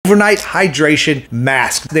overnight hydration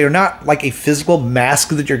mask. They are not like a physical mask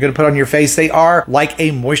that you're going to put on your face. They are like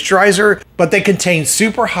a moisturizer, but they contain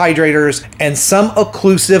super hydrators and some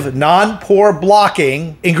occlusive, non-pore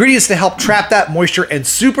blocking ingredients to help trap that moisture and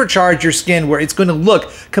supercharge your skin where it's going to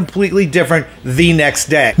look completely different the next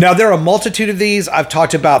day. Now, there are a multitude of these. I've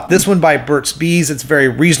talked about this one by Burt's Bees. It's very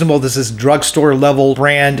reasonable. This is drugstore level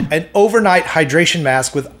brand. An overnight hydration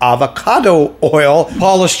mask with avocado oil.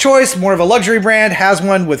 Paula's Choice, more of a luxury brand, has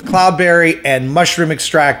one with cloudberry and mushroom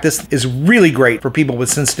extract. This is really great for people with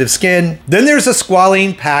sensitive skin. Then there's a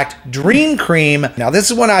squalene packed Dream Cream. Now, this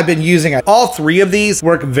is one I've been using. All three of these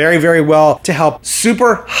work very, very well to help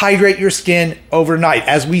super hydrate your skin overnight.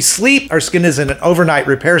 As we sleep, our skin is in an overnight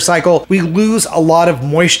repair cycle. We lose a lot of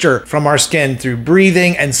moisture from our skin through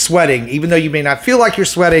breathing and sweating. Even though you may not feel like you're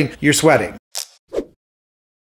sweating, you're sweating.